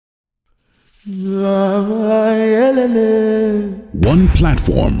One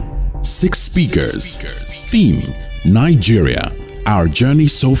platform, 6 speakers. Theme: Nigeria. Our journey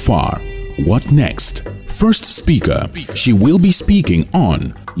so far. What next? First speaker, she will be speaking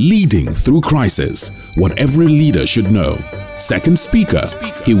on leading through crisis, what every leader should know. Second speaker,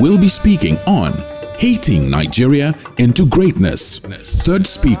 he will be speaking on hating Nigeria into greatness. Third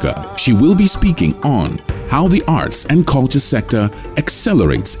speaker, she will be speaking on how the arts and culture sector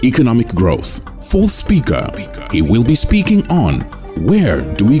accelerates economic growth. Fourth speaker, he will be speaking on where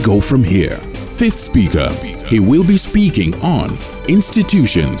do we go from here. Fifth speaker, he will be speaking on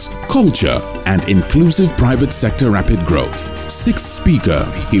institutions, culture, and inclusive private sector rapid growth. Sixth speaker,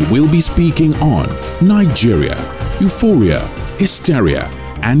 he will be speaking on Nigeria, euphoria, hysteria,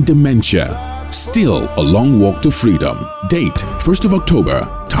 and dementia. Still a long walk to freedom. Date 1st of October,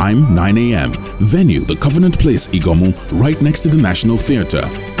 time 9 a.m. Venue The Covenant Place, Igomu, right next to the National Theatre.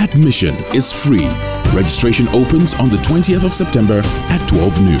 Admission is free. Registration opens on the 20th of September at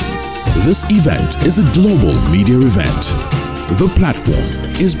 12 noon. This event is a global media event. The Platform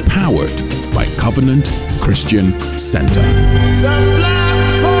is powered by Covenant Christian Center.